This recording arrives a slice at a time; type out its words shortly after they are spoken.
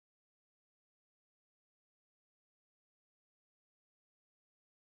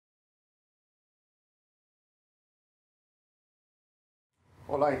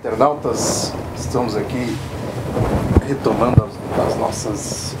Olá, internautas, estamos aqui retomando as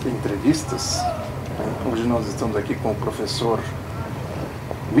nossas entrevistas. Hoje nós estamos aqui com o professor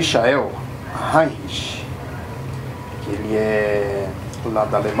Michael Heinrich, que ele é lá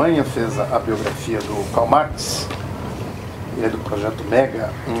da Alemanha, fez a biografia do Karl Marx. Ele é do projeto Mega,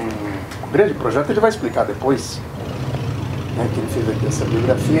 um grande projeto, ele vai explicar depois, que ele fez aqui essa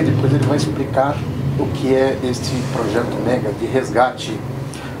biografia, depois ele vai explicar o que é este projeto Mega de resgate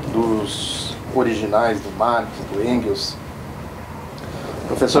dos originais do Marx, do Engels. O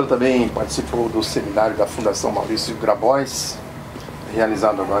professor também participou do seminário da Fundação Maurício Grabois,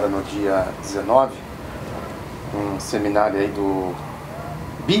 realizado agora no dia 19, um seminário aí do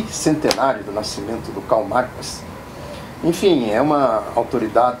bicentenário do nascimento do Karl Marx. Enfim, é uma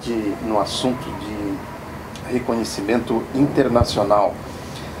autoridade no assunto de reconhecimento internacional.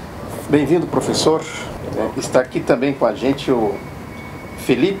 Bem-vindo, professor. Está aqui também com a gente o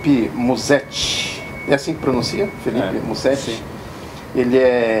Felipe Musetti. É assim que pronuncia? Felipe Musetti. Sim. Ele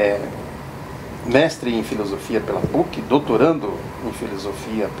é mestre em filosofia pela PUC, doutorando em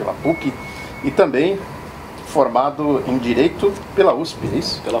filosofia pela PUC e também formado em Direito pela USP, é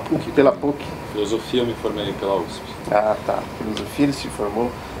isso? Pela PUC. Pela PUC. Filosofia eu me formei pela USP. Ah, tá. Filosofia ele se formou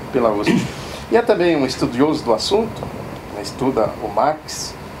pela USP. E é também um estudioso do assunto, estuda o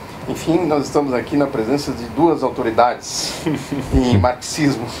Marx. Enfim, nós estamos aqui na presença de duas autoridades em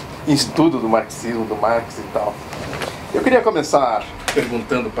marxismo, em estudo do marxismo, do Marx e tal. Eu queria começar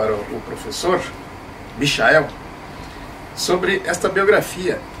perguntando para o professor Michael sobre esta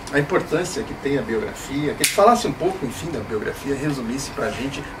biografia, a importância que tem a biografia, que ele falasse um pouco, enfim, da biografia, resumisse para a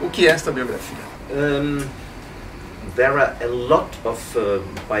gente o que é esta biografia. There are a lot of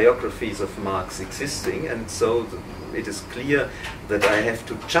biographies of Marx existing, and so it is clear that I have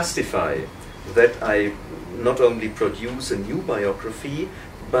to justify that I not only produce a new biography,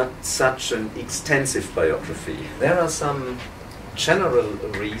 but such an extensive biography. There are some general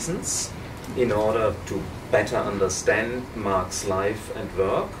reasons in order to better understand Marx's life and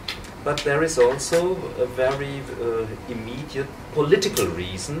work, but there is also a very immediate political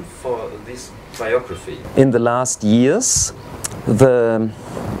reason for this biography. In the last years, the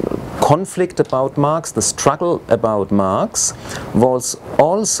conflict about Marx, the struggle about Marx, was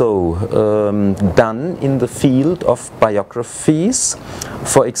also done in the field of biographies.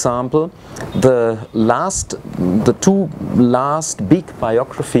 For example, the two last big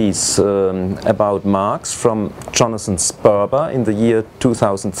biographies about Marx from Jonathan Sperber in the year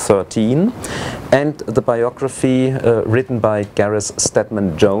 2013 and the biography written by Gareth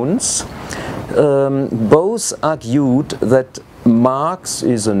Stedman Jones, both argued that Marx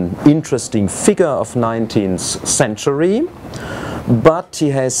is an interesting figure of 19th century, but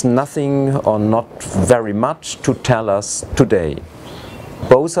he has nothing or not very much to tell us today.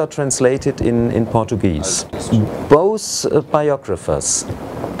 Both are translated in Portuguese. Both biographers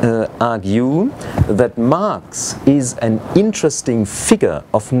argue that Marx is an interesting figure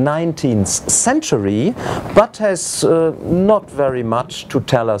of 19th century, but has not very much to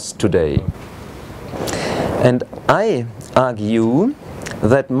tell us today. And I argue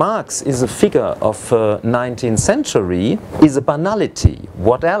that Marx is a figure of 19th century is a banality.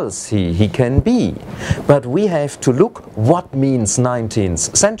 What else he can be? But we have to look what means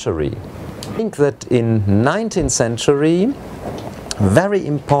 19th century. I think that in 19th century very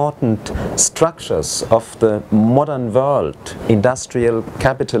important structures of the modern world, industrial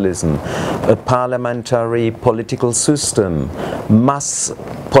capitalism, a parliamentary political system, mass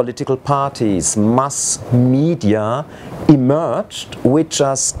political parties, mass media emerged, which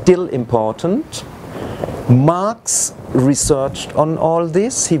are still important. Marx researched on all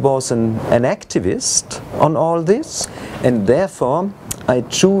this, he was an activist on all this, and therefore I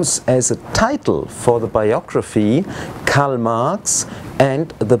choose as a title for the biography Karl Marx and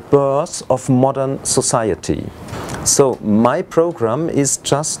the Birth of Modern Society. So my program is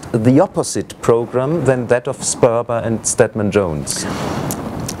just the opposite program than that of Sperber and Stedman Jones.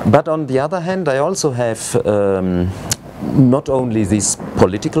 But on the other hand, I also have not only these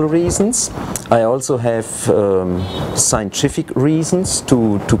political reasons, I also have scientific reasons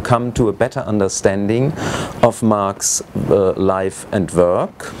to come to a better understanding of Marx's life and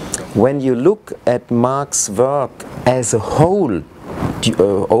work. When you look at Marx's work as a whole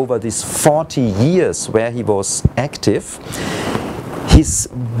over these 40 years where he was active, his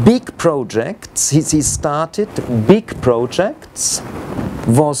big projects, he started big projects,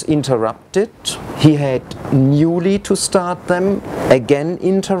 was interrupted, he had newly to start them, again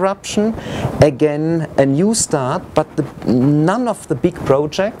interruption, again a new start, but none of the big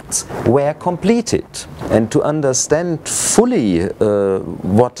projects were completed. And to understand fully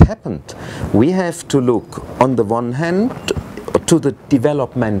what happened, we have to look on the one hand to the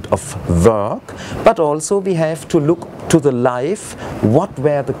development of work, but also we have to look to the life. What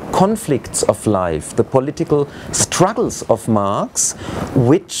were the conflicts of life, the political struggles of Marx,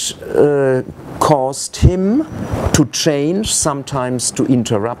 which caused him to change, sometimes to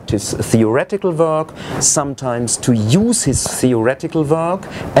interrupt his theoretical work, sometimes to use his theoretical work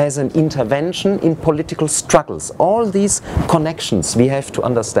as an intervention in political struggles. All these connections we have to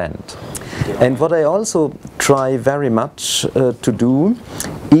understand. And what I also try very much to do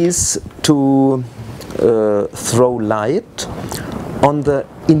is to throw light on the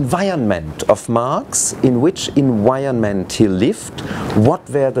environment of Marx, in which environment he lived, what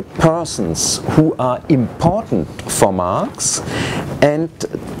were the persons who are important for Marx, and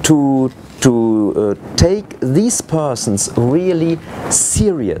to take these persons really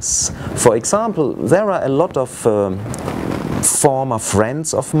serious. For example, there are a lot of former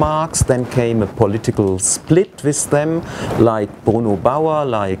friends of Marx, then came a political split with them, like Bruno Bauer,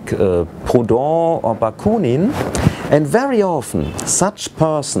 like Proudhon or Bakunin. And very often such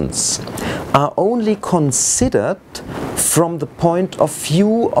persons are only considered from the point of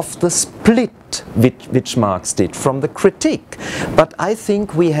view of the split which Marx did, from the critique. But I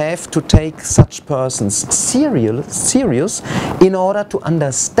think we have to take such persons serious in order to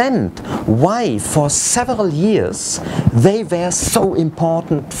understand why for several years they were so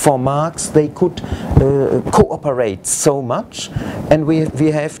important for Marx, they could cooperate so much, and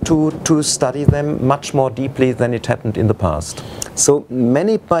we have to study them much more deeply than it happened in the past. So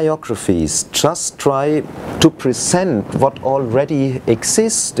many biographies just try to present what already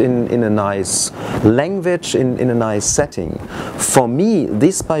exists in a nice language, in a nice setting. For me,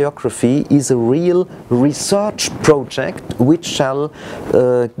 this biography is a real research project which shall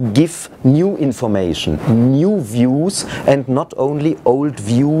give new information, new views, and not only old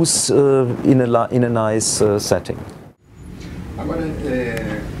vieus in a nice setting. Agora,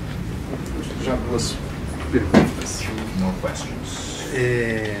 já duas perguntas. No questions.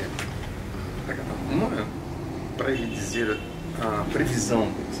 Uma para ele dizer a previsão.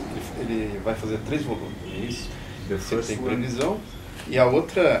 Ele vai fazer 3 volumes, é isso? Você tem previsão. E a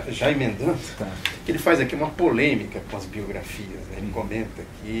outra, já emendando, que ele faz aqui uma polêmica com as biografias. Né? Ele comenta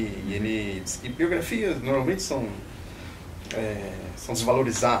aqui e ele diz que biografias normalmente são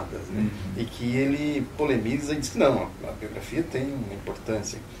desvalorizadas, né? E que ele polemiza e diz que não, a biografia tem uma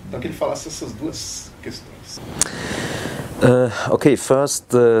importância. Então que ele falasse essas duas questões. Okay, first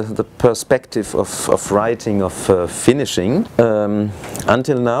the perspective of writing, of finishing.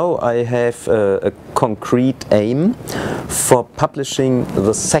 Until now I have a concrete aim for publishing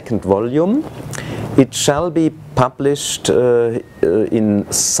the 2nd volume. It shall be published in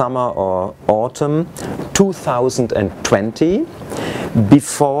summer or autumn 2020,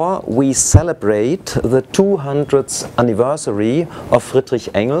 before we celebrate the 200th anniversary of Friedrich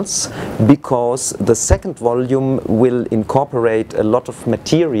Engels, because the 2nd volume will incorporate a lot of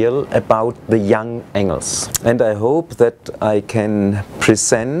material about the young Engels. And I hope that I can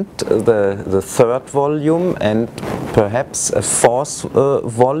present the 3rd volume and perhaps a 4th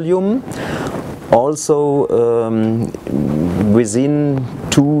volume also within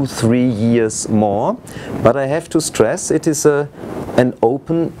 2-3 years more. But I have to stress it is an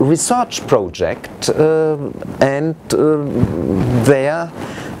open research project, and there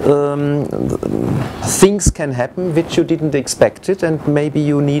things can happen which you didn't expect it, and maybe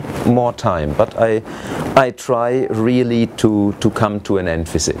you need more time. But I try really to come to an end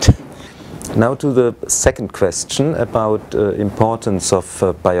with it. Now to the 2nd question about importance of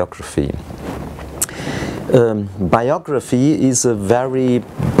biography. Biography is a very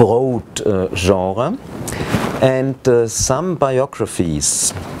broad genre, and some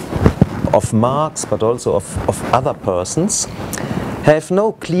biographies of Marx, but also of other persons, have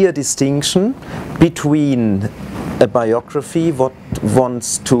no clear distinction between a biography what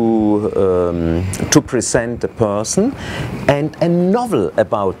wants to present a person and a novel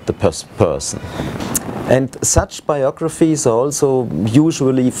about the person. And such biographies are also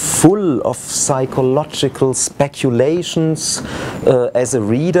usually full of psychological speculations. As a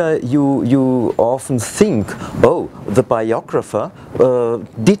reader, you often think, oh, the biographer,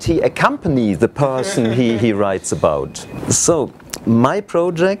 did he accompany the person he writes about? So, my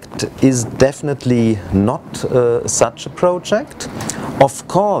project is definitely not such a project. Of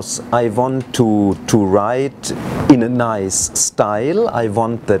course, I want to write in a nice style. I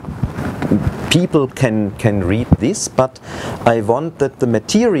want that people can read this, but I want that the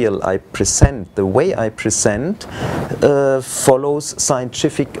material I present, the way I present, follows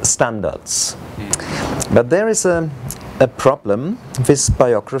scientific standards. But there is a problem with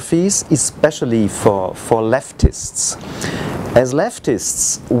biographies, especially for leftists. As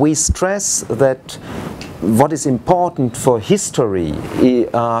leftists, we stress that what is important for history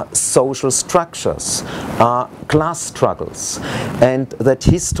are social structures, are class struggles, and that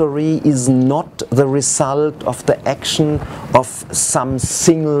history is not the result of the action of some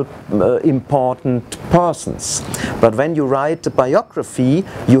single important persons. But when you write a biography,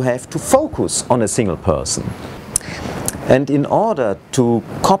 you have to focus on a single person. And in order to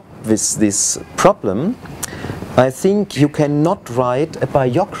cope with this problem, I think you cannot write a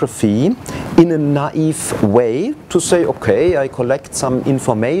biography in a naive way to say, okay, I collect some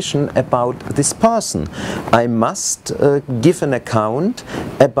information about this person. I must give an account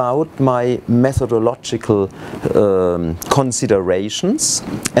about my methodological considerations,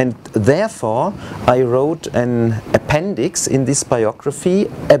 and therefore I wrote an appendix in this biography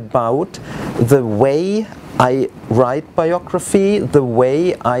about the way I write biography, the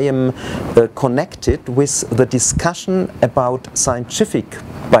way I am connected with the discussion about scientific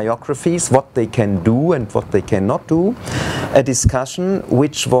biographies, what they can do and what they cannot do. A discussion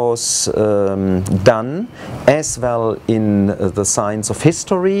which was done as well in the science of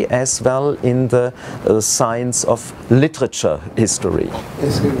history as well in the science of literature history.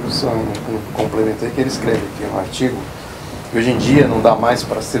 Só complementei que ele escreve aqui um artigo. Hoje em dia não dá mais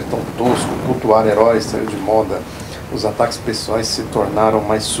para ser tão tosco, cultuar heróis saiu de moda, os ataques pessoais se tornaram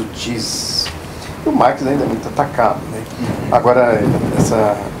mais sutis. E o Marx ainda é muito atacado, né? Agora,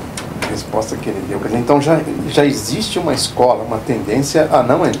 essa resposta que ele deu, então já existe uma escola, uma tendência a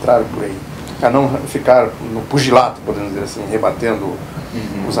não entrar por aí, a não ficar no pugilato, podemos dizer assim, rebatendo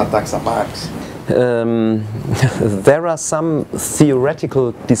os ataques a Marx. There are some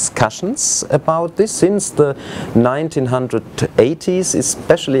theoretical discussions about this since the 1980s,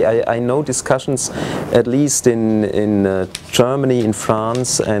 especially I know discussions at least in Germany, in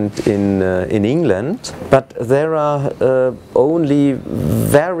France and in England, but there are only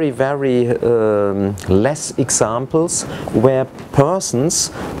very less examples where persons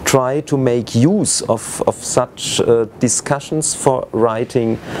try to make use of such discussions for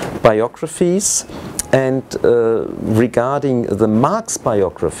writing biographies. And regarding the Marx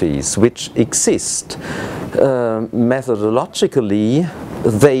biographies which exist, methodologically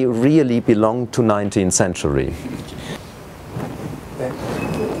they really belong to 19th century.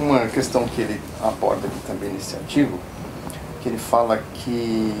 Uma questão que ele aborda aqui também nesse artigo, que ele fala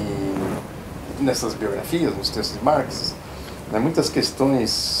que nessas biografias, nos textos de Marx, né, muitas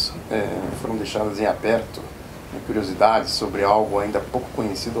questões foram deixadas em aberto, né, curiosidades sobre algo ainda pouco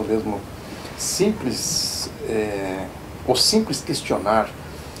conhecido ou mesmo simples questionar.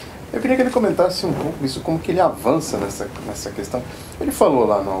 Eu queria que ele comentasse um pouco isso, como que ele avança nessa questão. Ele falou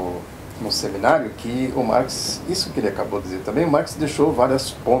lá no seminário que o Marx, isso que ele acabou de dizer também, o Marx deixou várias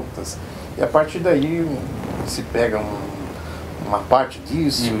pontas, e a partir daí se pega uma parte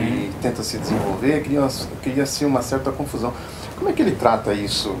disso e tenta se desenvolver, cria-se uma certa confusão. Como é que ele trata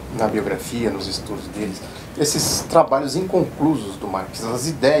isso na biografia, nos estudos deles? Esses trabalhos inconclusos do Marx, as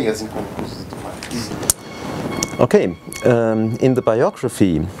ideias inconclusas do Marx. Okay, in the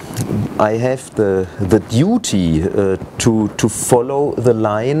biography I have the duty to follow the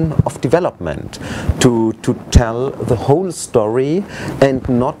line of development, to tell the whole story and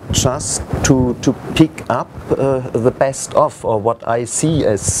not just to pick up the best of, or what I see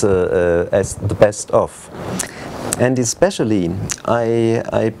as the best of. And especially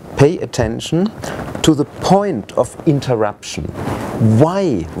I pay attention to the point of interruption.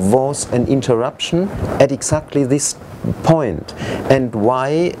 Why was an interruption at exactly this point? And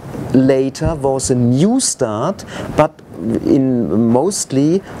why later was a new start, but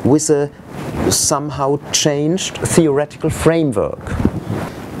mostly with a somehow changed theoretical framework?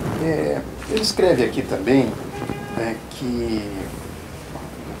 Ele escreve aqui também que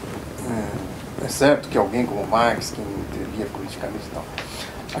é certo que alguém como Marx, que intervia politicamente e tal.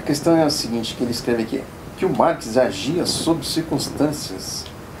 A questão é a seguinte, que ele escreve aqui, que o Marx agia sob circunstâncias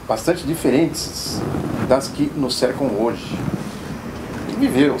bastante diferentes das que nos cercam hoje. Ele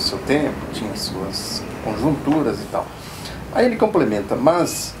viveu o seu tempo, tinha suas conjunturas e tal. Aí ele complementa,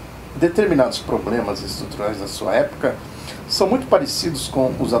 mas determinados problemas estruturais da sua época são muito parecidos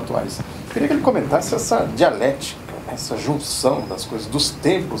com os atuais. Eu queria que ele comentasse essa dialética essa junção das coisas, dos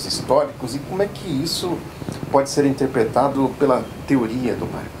tempos históricos, e como é que isso pode ser interpretado pela teoria do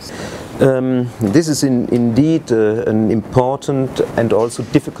Marx? This is indeed an important and also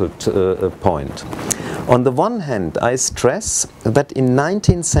difficult point. On the one hand, I stress that in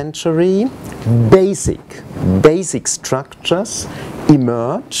 19th century basic structures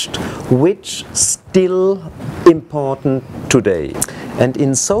emerged which still important today. And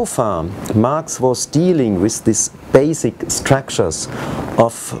insofar Marx was dealing with these basic structures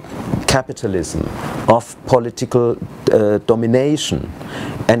of capitalism, of political domination,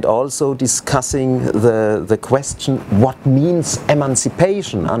 and also discussing the question what means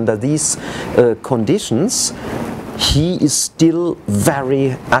emancipation under these conditions, he is still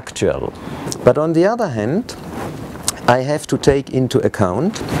very actual. But on the other hand, I have to take into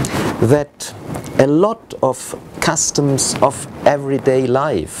account that a lot of customs of everyday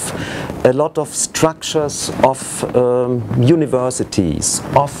life, a lot of structures of universities,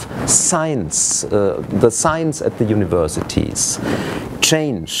 of science, the science at the universities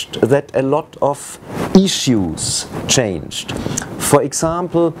changed, that a lot of issues changed. For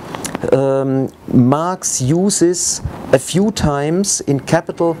example, Marx uses a few times in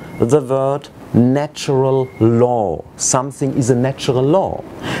Capital the word natural law. Something is a natural law.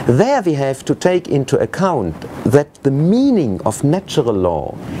 There we have to take into account that the meaning of natural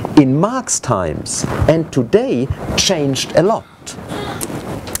law in Marx times and today changed a lot.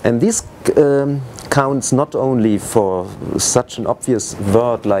 And this counts not only for such an obvious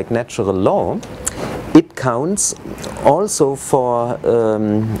word like natural law, it counts also for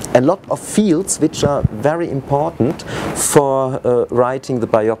a lot of fields which are very important for writing the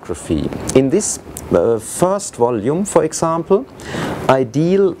biography. In this first volume, for example, I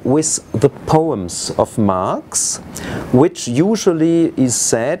deal with the poems of Marx, which usually is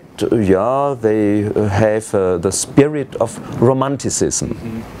said, yeah, they have the spirit of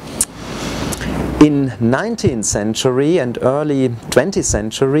Romanticism. In 19th century and early 20th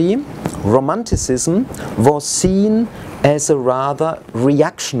century, Romanticism was seen as a rather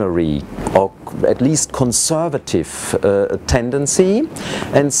reactionary or at least conservative tendency,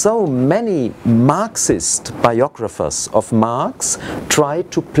 and so many Marxist biographers of Marx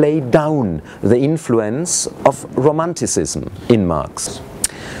tried to play down the influence of Romanticism in Marx.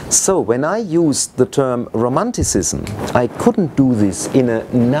 So when I used the term Romanticism, I couldn't do this in a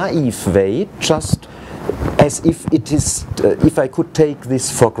naive way, just as if it is, if I could take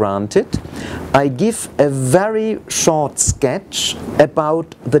this for granted. I give a very short sketch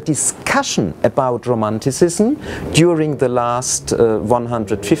about the discussion about Romanticism during the last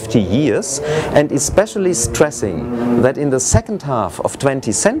 150 years, and especially stressing that in the second half of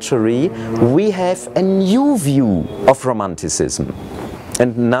 20th century we have a new view of Romanticism.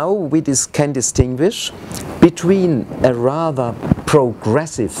 And now we can distinguish between a rather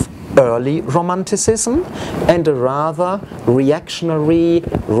progressive early Romanticism and a rather reactionary,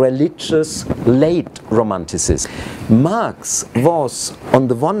 religious, late Romanticism. Marx was, on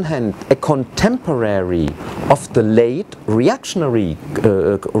the one hand, a contemporary of the late reactionary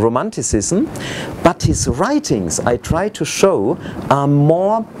Romanticism, but his writings, I try to show, are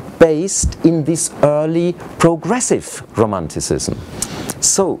more based in this early progressive Romanticism.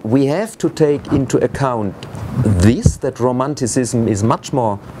 So we have to take into account this, that Romanticism is much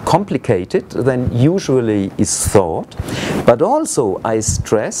more complicated than usually is thought, but also I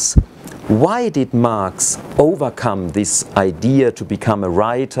stress, why did Marx overcome this idea to become a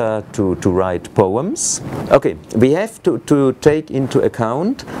writer, to write poems? Okay, we have to take into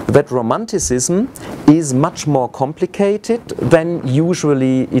account that Romanticism is much more complicated than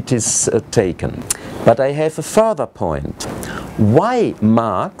usually it is taken. But I have a further point. Why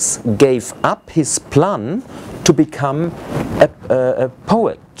Marx gave up his plan to become a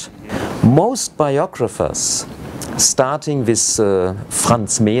poet? Most biographers, starting with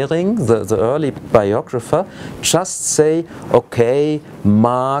Franz Mehring, the early biographer, just say, okay,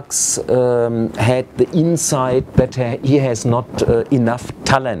 Marx had the insight that he has not enough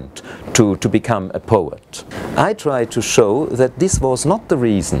talent to become a poet. I try to show that this was not the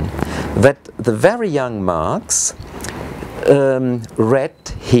reason, that the very young Marx read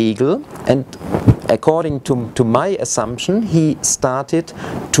Hegel, and according to my assumption, he started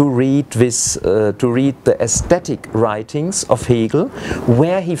to read the aesthetic writings of Hegel,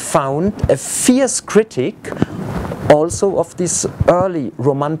 where he found a fierce critic also of this early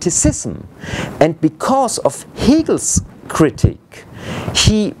Romanticism. And because of Hegel's critique,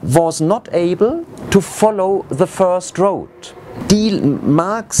 he was not able to follow the first road.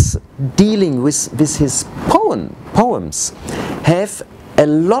 Marx, dealing with his poems, have a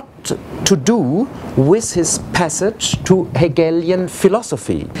lot to do with his passage to Hegelian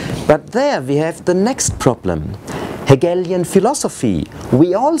philosophy. But there we have the next problem. Hegelian philosophy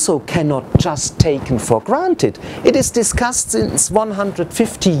we also cannot just take for granted. It is discussed since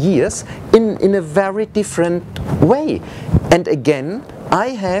 150 years in a very different way. And again, I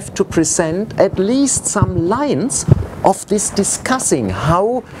have to present at least some lines of this discussing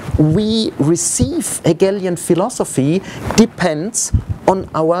how we receive Hegelian philosophy depends on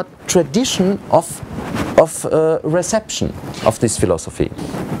our tradition of reception of this philosophy.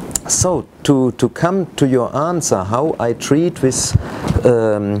 So, to come to your answer, how I treat with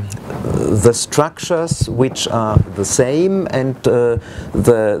the structures which are the same and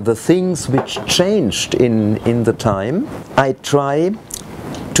the things which changed in the time, I try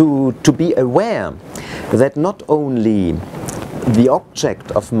to be aware that not only the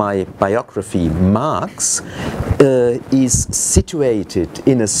object of my biography, Marx, is situated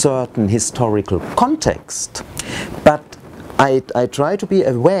in a certain historical context, but I try to be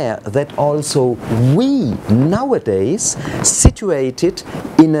aware that also we nowadays situated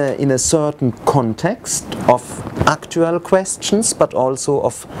in a certain context of actual questions, but also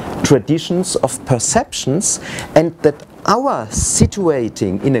of traditions, of perceptions, and that our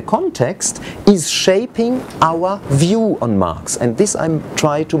situating in a context is shaping our view on Marx. And this I'm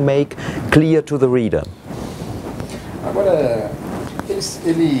trying to make clear to the reader. Agora,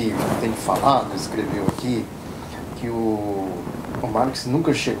 ele tem falado, escreveu aqui, que o Marx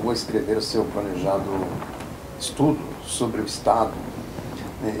nunca chegou a escrever o seu planejado estudo sobre o Estado.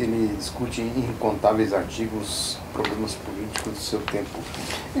 Ele discute em incontáveis artigos problemas políticos do seu tempo.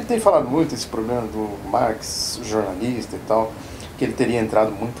 Ele tem falado muito esse problema do Marx, jornalista e tal, que ele teria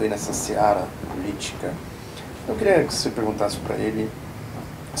entrado muito aí nessa seara política. Eu queria que você perguntasse para ele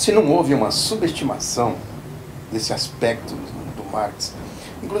se não houve uma subestimação desse aspecto do Marx,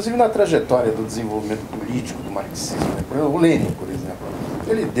 inclusive na trajetória do desenvolvimento político do marxismo. O Lenin, por exemplo,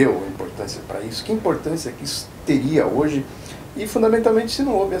 ele deu importância para isso. Que importância que isso teria hoje? E, fundamentalmente, se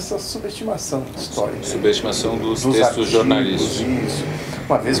não houve essa subestimação histórica. Subestimação dos textos jornalísticos. Isso.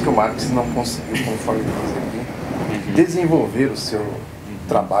 Uma vez que o Marx não conseguiu, conforme ele diz aqui, desenvolver o seu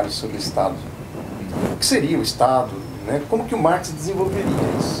trabalho sobre o Estado. O que seria o Estado? Né? Como que o Marx desenvolveria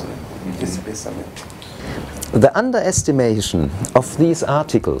isso, esse pensamento? The underestimation of these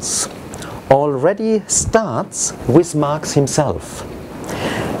articles already starts with Marx himself.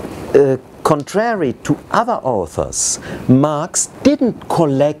 Contrary to other authors, Marx didn't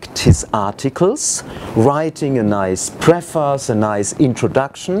collect his articles, writing a nice preface, a nice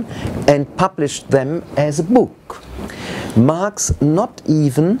introduction, and published them as a book. Marx not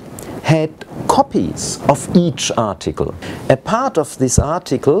even had copies of each article. A part of these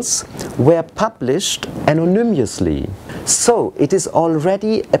articles were published anonymously. So it is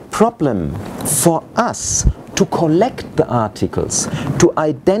already a problem for us to collect the articles, to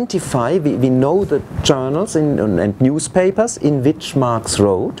identify, we know the journals and newspapers in which Marx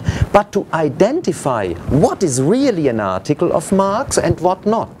wrote, but to identify what is really an article of Marx and what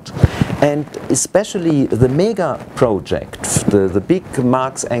not. And especially the mega project, the big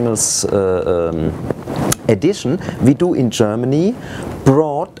Marx Engels edition we do in Germany,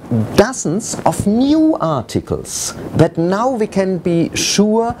 brought dozens of new articles that now we can be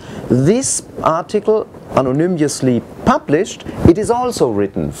sure this article anonymously published, it is also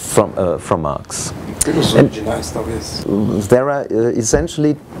written from Marx. There are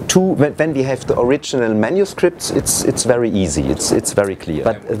essentially two. When we have the original manuscripts, it's very easy. It's very clear.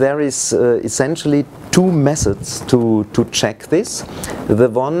 But there is essentially two methods to check this. The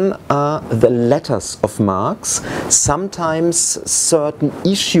one are the letters of Marx. Sometimes certain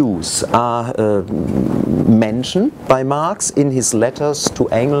issues are mentioned by Marx in his letters to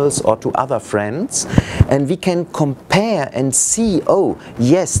Engels or to other friends, and we can compare and see, oh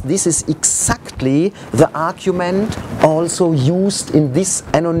yes, this is exactly the argument also used in this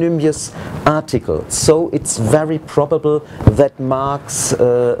anonymous article. So it's very probable that Marx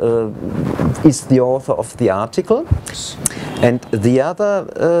is the author of the article. And the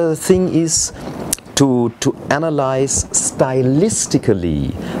other thing is to analyze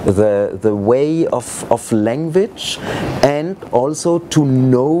stylistically the way of language, and also to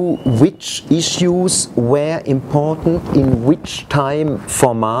know which issues were important in which time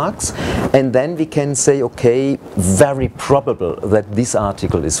for Marx, and then we can say, okay, very probable that this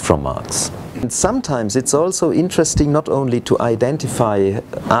article is from Marx. And sometimes it's also interesting not only to identify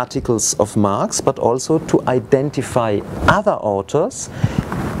articles of Marx, but also to identify other authors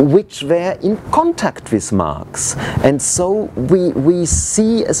which were in contact with Marx. And so we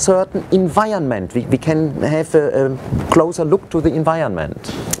see a certain environment. We can have a closer look to the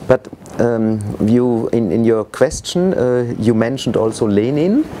environment. But you, in your question, you mentioned also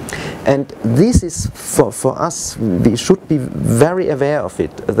Lenin. And this is, for us, we should be very aware of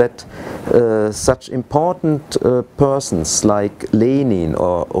it, that such important persons like Lenin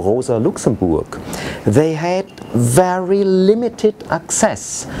or Rosa Luxemburg, they had very limited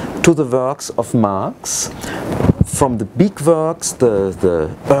access to the works of Marx. From the big works, the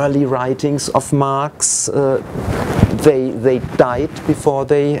early writings of Marx, they died before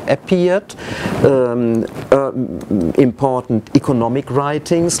they appeared. Important economic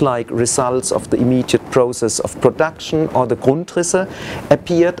writings like Results of the Immediate Process of Production or the Grundrisse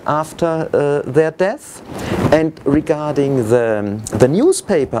appeared after their death. And regarding the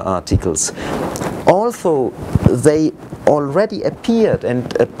newspaper articles, although they already appeared,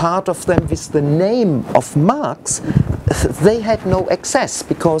 and a part of them with the name of Marx, they had no access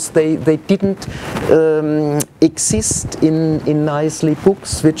because they didn't exist in nicely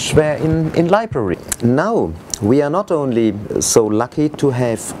books which were in library. Now we are not only so lucky to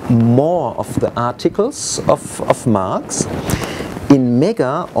have more of the articles of Marx, in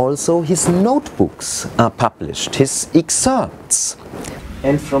Mega also his notebooks are published, his excerpts.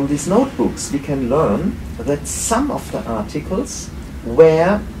 And from these notebooks we can learn that some of the articles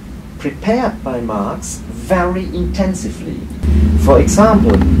were prepared by Marx very intensively. For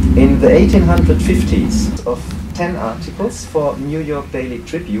example, in the 1850s, of 10 articles for New York Daily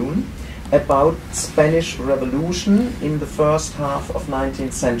Tribune about Spanish Revolution in the first half of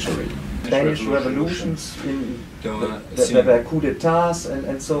 19th century. Spanish revolutions, there were coup d'etats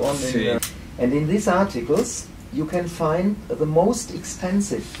and so on. And in these articles you can find the most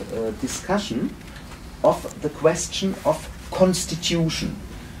extensive discussion of the question of constitution.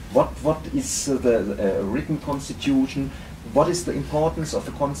 What is the written constitution? What is the importance of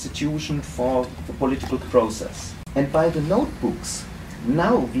the constitution for the political process? And by the notebooks,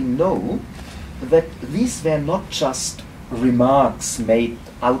 now we know that these were not just remarks made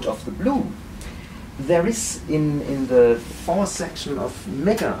out of the blue. There is in the fourth section of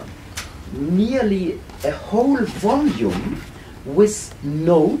Mega nearly a whole volume with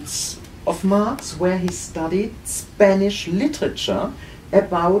notes of Marx where he studied Spanish literature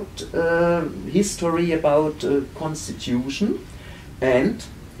about history, about constitution, and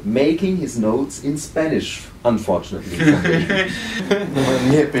making his notes in Spanish, unfortunately.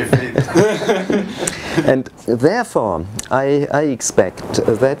 And therefore I expect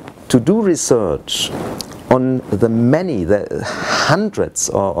that to do research on the hundreds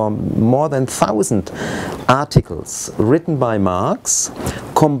or more than 1,000 articles written by Marx,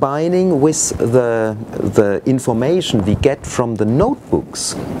 combining with the information we get from the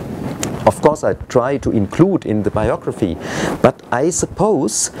notebooks. Of course I try to include in the biography, but I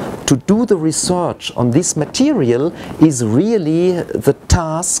suppose to do the research on this material is really the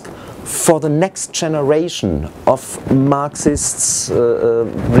task for the next generation of Marxists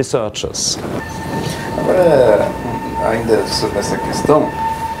researchers. Agora, ainda sobre essa questão,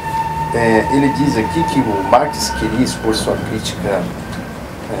 ele diz aqui que o Marx queria expor sua crítica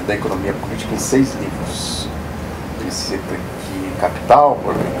da economia política em 6 livros. Ele cita aqui Capital,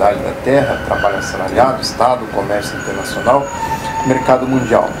 Propriedade da Terra, Trabalho Assalariado, Estado, Comércio Internacional, Mercado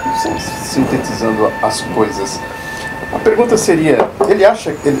Mundial, sintetizando as coisas. A pergunta seria, ele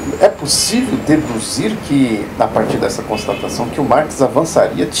acha que é possível deduzir que, a partir dessa constatação, que o Marx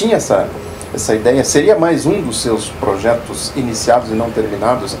avançaria, tinha essa ideia, seria mais um dos seus projetos iniciados e não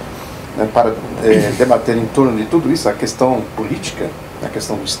terminados, né, para debater em torno de tudo isso, a questão política, a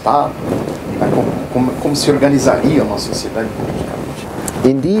questão do Estado, né, como se organizaria uma sociedade politicamente?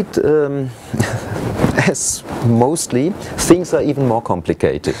 Indeed, as mostly, things are even more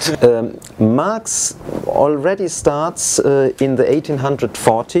complicated. Marx already starts in the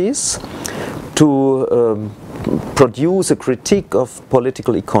 1840s to produce a critique of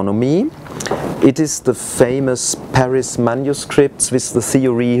political economy. It is the famous Paris manuscripts with the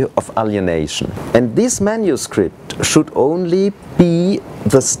theory of alienation. And this manuscript should only be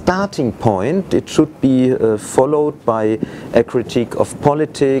the starting point. It should be followed by a critique of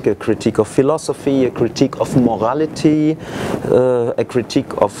politics, a critique of philosophy, a critique of morality, a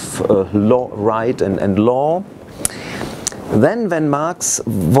critique of law, right and law. Then when Marx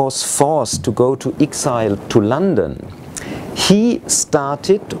was forced to go to exile to London, he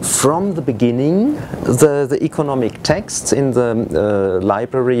started from the beginning the economic texts in the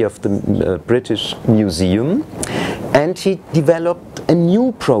library of the British Museum, and he developed a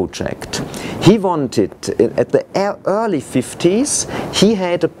new project. He wanted, at the early 50s, he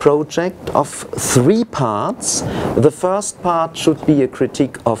had a project of 3 parts. The first part should be a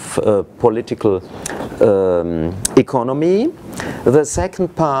critique of political economy. The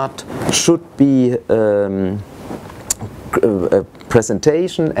second part should be a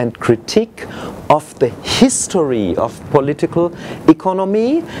presentation and critique of the history of political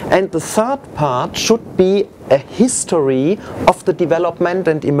economy, and the third part should be a history of the development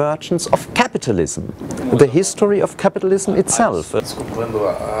and emergence of capitalism, the history of capitalism itself. Desculpando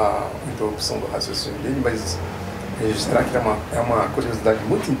a interrupção do raciocínio dele, mas registrar que é uma curiosidade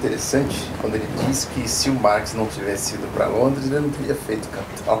muito interessante quando ele diz que se o Marx não tivesse ido para Londres, ele não teria feito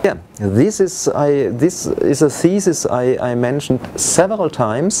Capital. Yeah, this is a thesis I mentioned several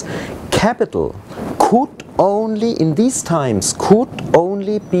times. Capital could only, in these times, could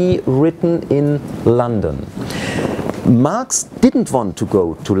only be written in London. Marx didn't want to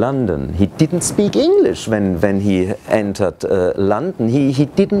go to London. He didn't speak English when he entered London. He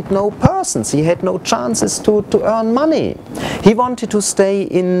didn't know persons. He had no chances to earn money. He wanted to stay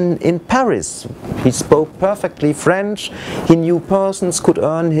in Paris. He spoke perfectly French. He knew persons, could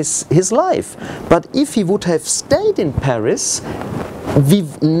earn his life. But if he would have stayed in Paris, we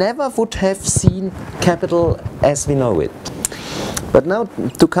never would have seen capital as we know it. But now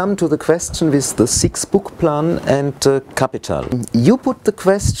to come to the question with the 6-book plan and Capital. You put the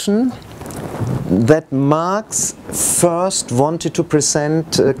question that Marx first wanted to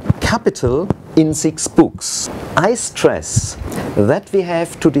present Capital in 6 books. I stress that we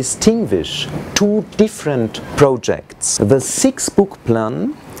have to distinguish 2 different projects. The 6-book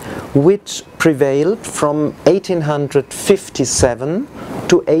plan, which prevailed from 1857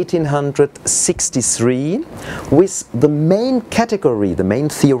 to 1863, with the main category, the main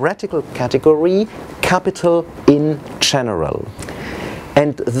theoretical category, capital in general.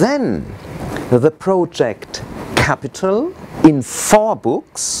 And then the project Capital in 4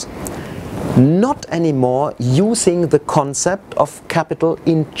 books, not anymore using the concept of capital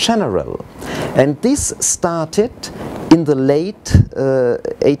in general. And this started in the late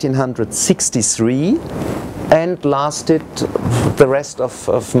 1863 and lasted the rest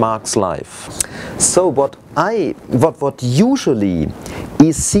of Marx's life. So what usually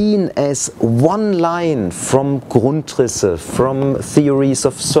is seen as one line from Grundrisse, from theories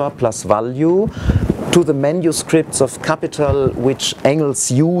of surplus value, to the manuscripts of Capital which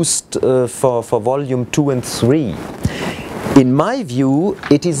Engels used for volume 2 and 3. In my view,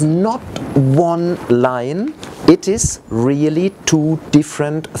 it is not one line, it is really 2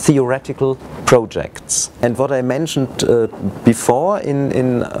 different theoretical projects. And what I mentioned before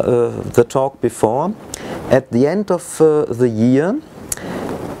in the talk before, at the end of the year,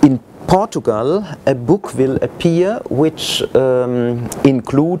 in Portugal, a book will appear which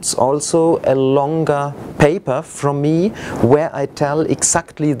includes also a longer paper from me where I tell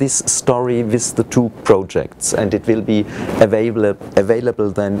exactly this story with the 2 projects, and it will be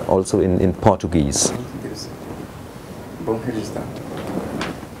available then also in Portuguese. Bom registrar.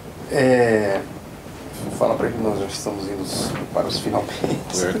 Fala para que nós já estamos indo para os finalmente.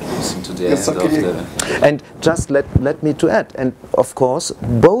 We're closing to the end of the... And just let me to add, and of course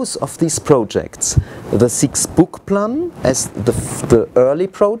both of these projects, the 6-book plan as the early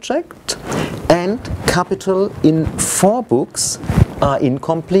project and Capital in 4 books are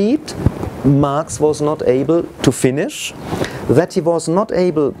incomplete. Marx was not able to finish. That he was not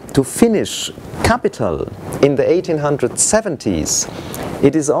able to finish Capital in the 1870s,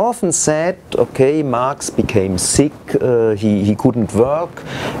 it is often said, okay, Marx became sick, he couldn't work,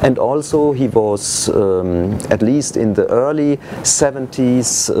 and also he was, at least in the early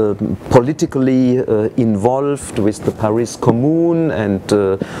 70s, politically involved with the Paris Commune and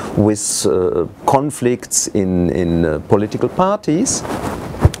with conflicts in political parties.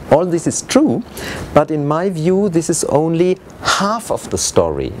 All this is true, but in my view this is only half of the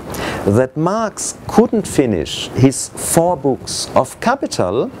story. That Marx couldn't finish his 4 books of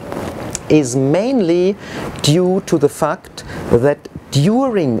Capital is mainly due to the fact that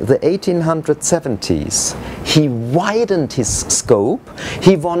during the 1870s he widened his scope.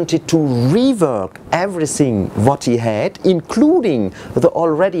 He wanted to rework everything what he had, including the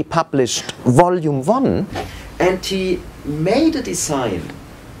already published volume 1, and he made a design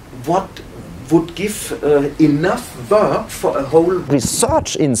what would give enough work for a whole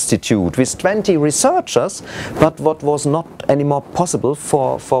research institute with 20 researchers, but what was not anymore possible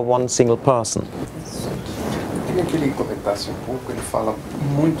for one single person. Eu queria que ele comentasse pouco, ele fala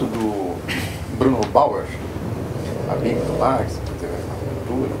muito do Bruno Bauer, amigo do Marx, da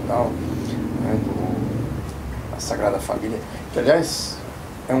cultura e tal, né, da Sagrada Família, que aliás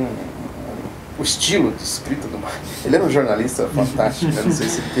é o estilo de escrita do Marx. Ele era um jornalista fantástico, né? Não sei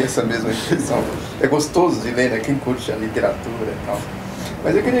se tem essa mesma impressão. É gostoso de ler, né? Quem curte a literatura e tal.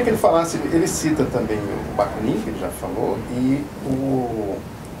 Mas eu queria que ele falasse, ele cita também o Bakunin, que ele já falou, e o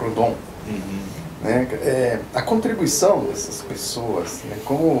Proudhon. Né? A contribuição dessas pessoas, né?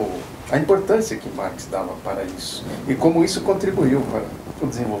 Como a importância que Marx dava para isso, e como isso contribuiu para o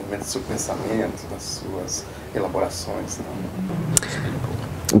desenvolvimento do seu pensamento, das suas elaborações.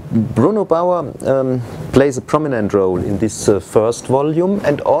 Bruno Bauer plays a prominent role in this first volume,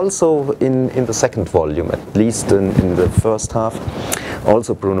 and also in the second volume, at least in the first half.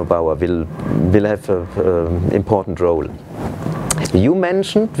 Also Bruno Bauer will have an important role. You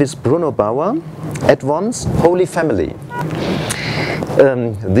mentioned with Bruno Bauer at once Holy Family.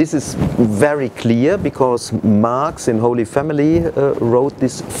 This is very clear because Marx in Holy Family wrote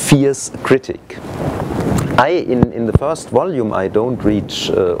this fierce critic. In the first volume I don't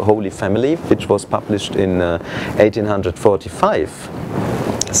reach Holy Family, which was published in 1845.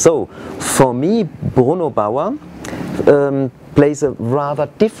 So for me Bruno Bauer plays a rather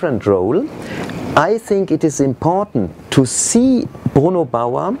different role. I think it is important to see Bruno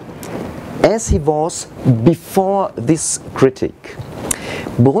Bauer as he was before this critic.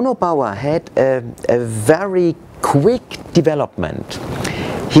 Bruno Bauer had a very quick development.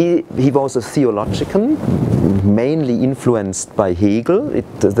 He was a theologian, mainly influenced by Hegel.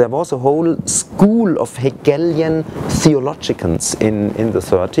 There was a whole school of Hegelian theologians in the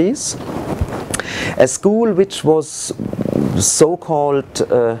 30s. A school which was so-called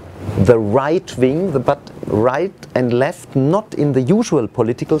the right wing, but right and left not in the usual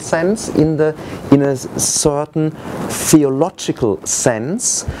political sense, in a certain theological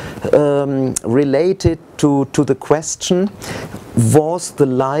sense, related to the question: was the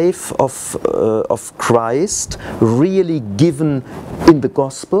life of Christ really given in the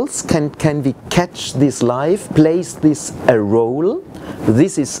Gospels? Can we catch this life, place this a role?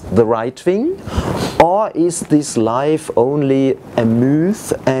 This is the right wing. Or is this life only a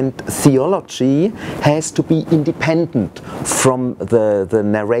myth, and theology has to be independent from the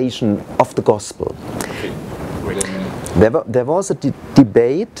narration of the Gospel? There was a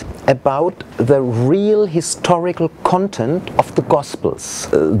debate about the real historical content of the Gospels.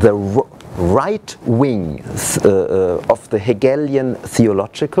 The right wing of the Hegelian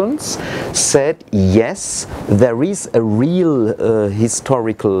theologians said, yes, there is a real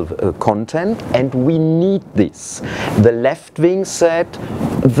historical content and we need this. The left wing said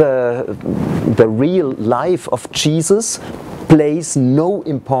the real life of Jesus plays no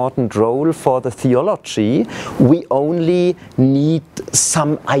important role for the theology. We only need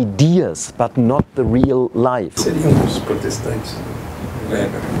some ideas, but not the real life. Seriam os protestantes?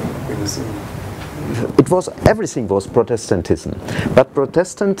 Everything was Protestantism, but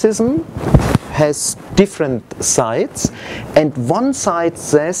Protestantism has different sides, and one side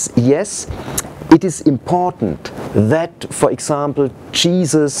says, yes, it is important that, for example,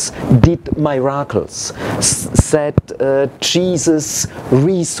 Jesus did miracles, that Jesus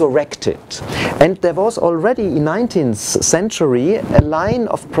resurrected. And there was already in 19th century a line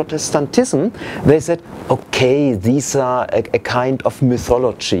of Protestantism. They said, okay, these are a kind of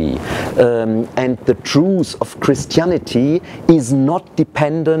mythology, and the truth of Christianity is not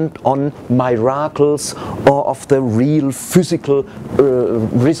dependent on miracles or of the real physical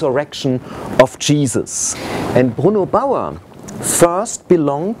resurrection of Jesus. And Bruno Bauer first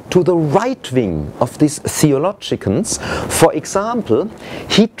belonged to the right wing of these theologians. For example,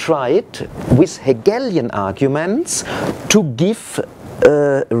 he tried with Hegelian arguments to give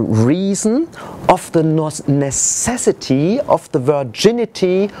reason of the necessity of the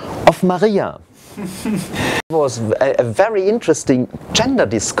virginity of Maria. It was a very interesting gender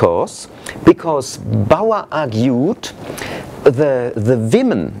discourse, because Bauer argued the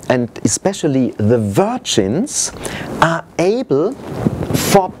women, and especially the virgins, are able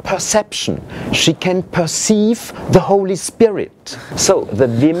for perception. She can perceive the Holy Spirit. So the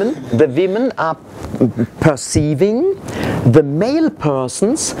women are perceiving, the male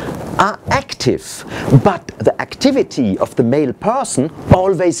persons are active, but the activity of the male person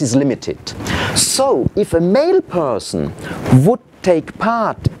always is limited. So if a male person would take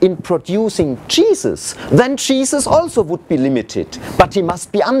part in producing Jesus, then Jesus also would be limited, but he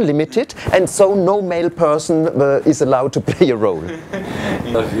must be unlimited, and so no male person is allowed to play a role.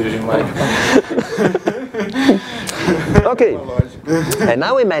 Okay, and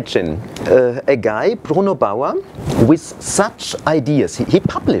now imagine a guy, Bruno Bauer, with such ideas. He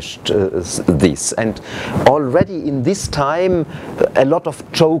published this, and already in this time a lot of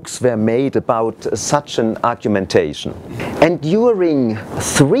jokes were made about such an argumentation. And during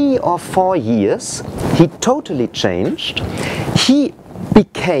 3 or 4 years he totally changed. He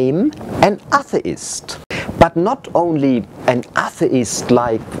became an atheist. But not only an atheist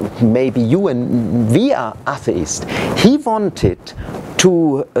like maybe you and we are atheists. He wanted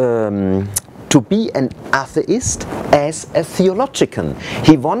to be an atheist as a theologian.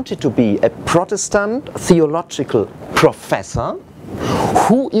 He wanted to be a Protestant theological professor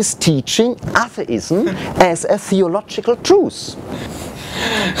who is teaching atheism as a theological truth.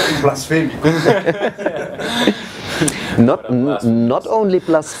 Blasphemic. Not only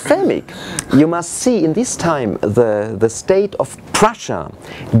blasphemic. You must see in this time the state of Prussia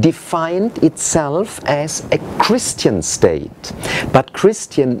defined itself as a Christian state, but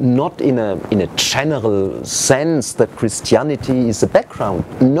Christian not in a general sense that Christianity is a background.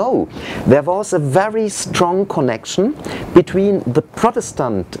 No, there was a very strong connection between the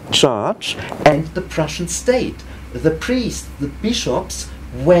Protestant church and the Prussian state. The priests, the bishops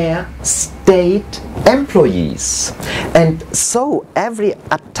were state employees, and so every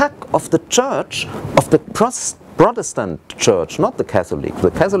attack of the church, of the Protestant church, not the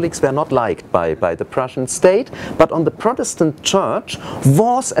Catholics were not liked by the Prussian state, but on the Protestant church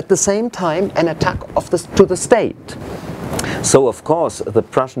was at the same time an attack to the state. So of course the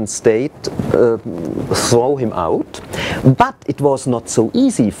Prussian state threw him out, but it was not so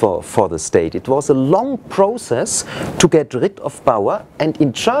easy for the state. It was a long process to get rid of Bauer, and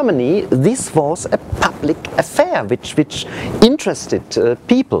in Germany this was a public affair which interested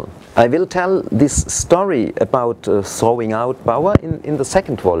people. I will tell this story about throwing out Bauer in the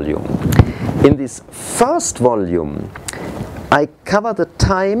second volume. In this first volume I cover the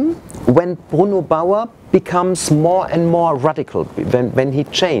time when Bruno Bauer becomes more and more radical, when he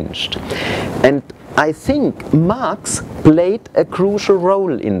changed. And I think Marx played a crucial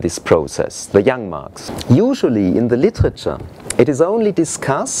role in this process, the young Marx. Usually in the literature it is only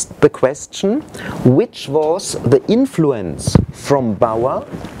discussed the question which was the influence from Bauer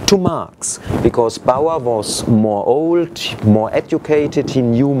to Marx, because Bauer was more old, more educated, he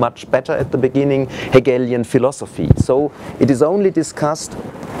knew much better at the beginning Hegelian philosophy. So it is only discussed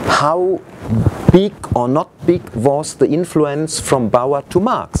how big or not big was the influence from Bauer to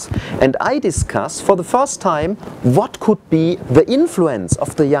Marx. And I discuss for the first time what could be the influence of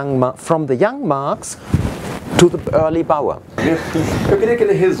from the young Marx to the early Bauer. Eu queria que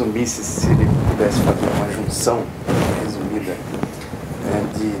ele resumisse, se ele pudesse fazer uma junção resumida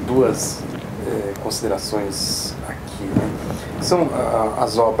de duas considerações aqui, né? São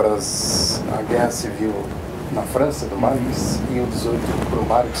as obras A Guerra Civil na França, do Marx, e o 18 para o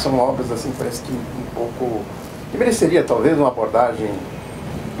Marx, são obras assim, parece que um pouco, que mereceria talvez uma abordagem,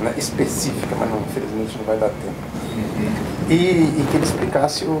 né, específica, mas não, infelizmente não vai dar tempo. E que ele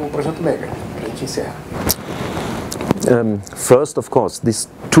explicasse o projeto Mega, para a gente encerrar. First, of course, these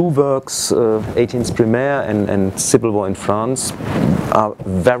two works, 18th Brumaire and Civil War in France, are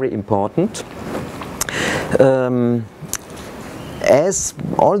very important. As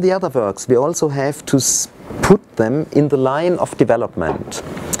all the other works, we also have to put them in the line of development.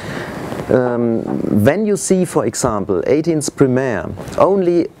 When you see, for example, 18th Brumaire,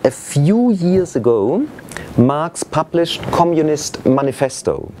 only a few years ago, Marx published Communist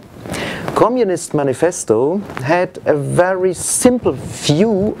Manifesto. Communist Manifesto had a very simple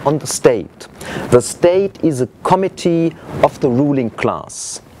view on the state. The state is a committee of the ruling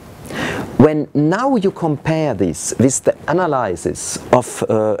class. When now you compare this with the analysis of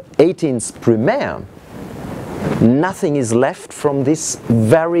 18th Brumaire, nothing is left from this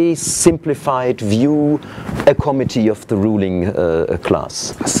very simplified view, a committee of the ruling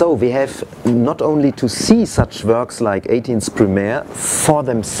class. So we have not only to see such works like 18th Brumaire for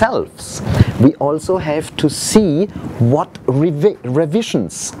themselves, we also have to see what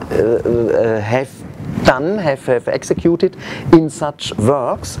revisions have executed in such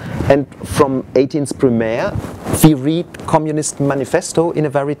works, and from 18th Brumaire we read Communist Manifesto in a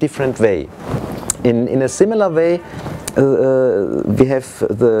very different way. In a similar way, we have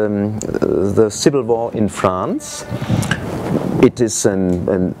the Civil War in France. It is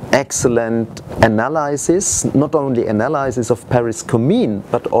an excellent analysis, not only analysis of Paris Commune,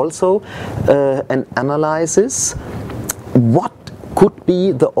 but also an analysis what could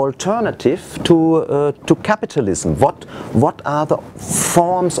be the alternative to capitalism. What are the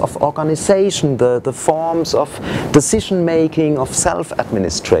forms of organization, the forms of decision making, of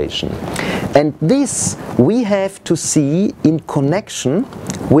self-administration. And this we have to see in connection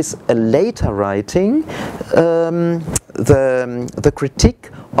with a later writing, the critique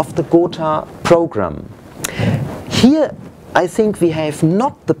of the Gotha program. Here I think we have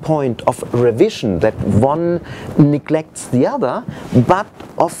not the point of revision, that one neglects the other, but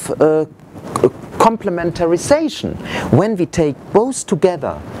of complementarization. When we take both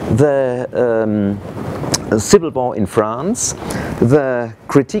together, the civil war in France, the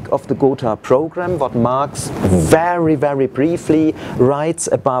critique of the Gotha program, what Marx very, very briefly writes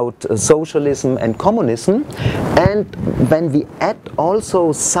about socialism and communism, and when we add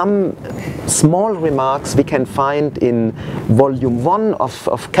also some small remarks we can find in volume 1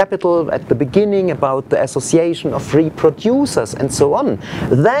 of Capital at the beginning about the association of free producers and so on,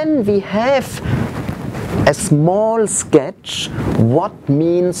 then we have a small sketch what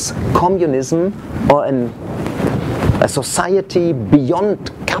means communism or a society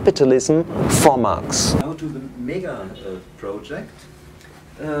beyond capitalism for Marx. Now to the mega project.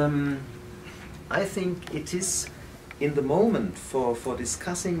 I think it is in the moment for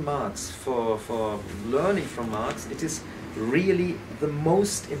discussing Marx, for learning from Marx, it is really the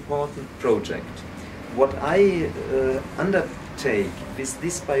most important project. What I undertake with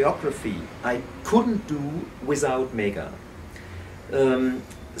this biography, I couldn't do without Mega.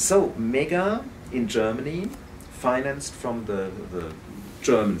 So Mega in Germany, financed from the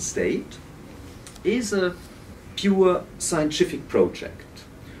German state, is a pure scientific project.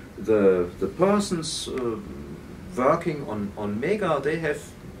 The persons working on Mega, they have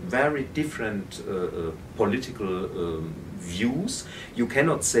very different political views. You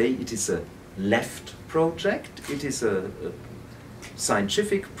cannot say it is a left project, it is a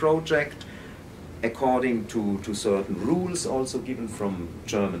scientific project according to certain rules also given from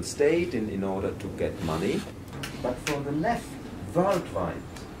German state in order to get money. But for the left, worldwide,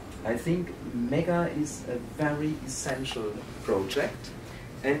 I think Mega is a very essential project,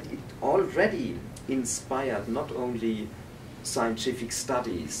 and it already inspired not only scientific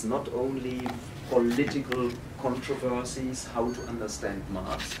studies, not only political controversies, how to understand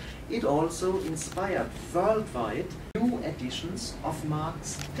Marx, it also inspired worldwide new editions of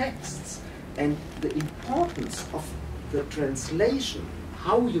Marx texts. And the importance of the translation,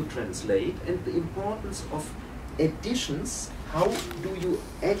 how you translate, and the importance of editions, how do you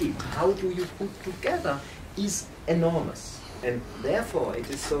edit, how do you put together, is enormous. And therefore it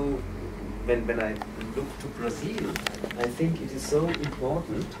is so, when I look to Brazil, I think it is so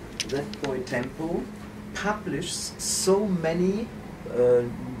important that Boitempo publishes so many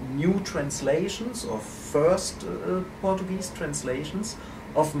new translations or first Portuguese translations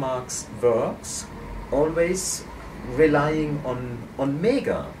of Marx works, always relying on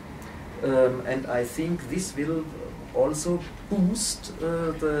Mega. And I think this will also boost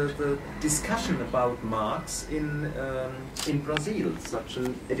the discussion about Marx in Brazil, such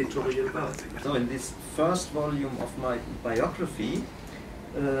an editorial work. So in this first volume of my biography,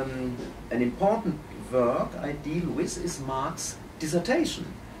 an important work I deal with is Marx's dissertation.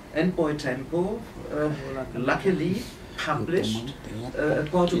 And Boitempo luckily published a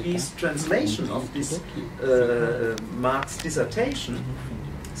Portuguese translation of this Marx dissertation.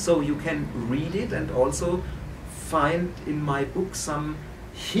 So you can read it and also find in my book some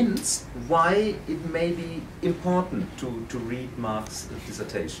hints why it may be important to read Marx's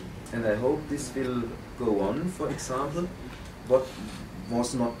dissertation. And I hope this will go on. For example, what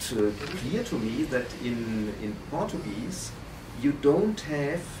was not clear to me, that in Portuguese you don't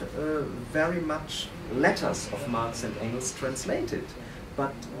have very much letters of Marx and Engels translated,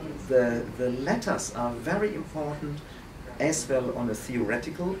 but the letters are very important as well on a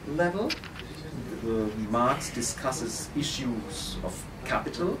theoretical level. Marx discusses issues of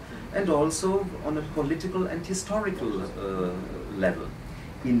capital, and also on a political and historical level.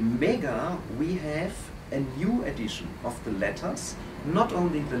 In Mega we have a new edition of the letters, not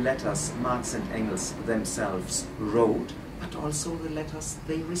only the letters Marx and Engels themselves wrote, but also the letters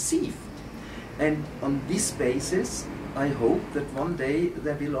they received. And on this basis, I hope that one day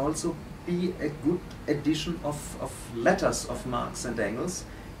there will also be a good edition of letters of Marx and Engels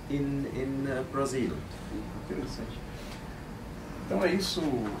in Brazil. Interessante. Então é isso.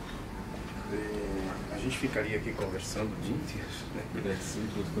 A gente ficaria aqui conversando o dia inteiro,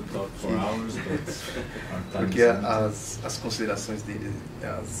 porque as considerações dele,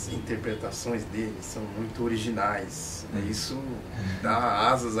 as interpretações dele são muito originais. Isso dá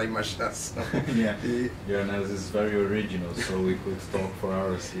asas à imaginação. Yeah. Your analysis is very original, so we could talk for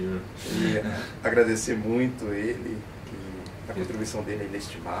hours here. E agradecer muito ele, que A contribuição dele é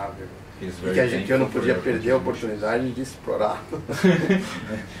inestimável. E que eu não podia perder a oportunidade de explorar.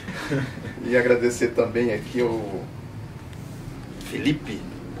 E agradecer também aqui o Felipe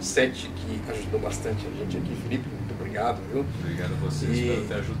Sete, que ajudou bastante a gente aqui. Felipe, muito obrigado, viu? Obrigado a você, espero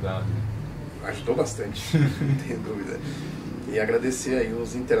ter ajudado. Ajudou bastante, não tenho dúvida. E agradecer aí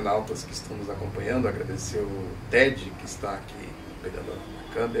os internautas que estão nos acompanhando, agradecer o Ted, que está aqui pegando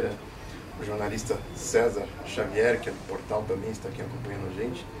a câmera, o jornalista César Xavier, que é do portal também, está aqui acompanhando a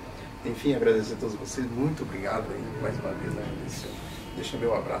gente. Enfim, agradecer a todos vocês, muito obrigado aí, mais uma vez agradecer. Deixa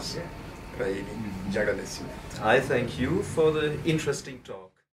meu abraço para ele de agradecimento. I thank you for the interesting talk.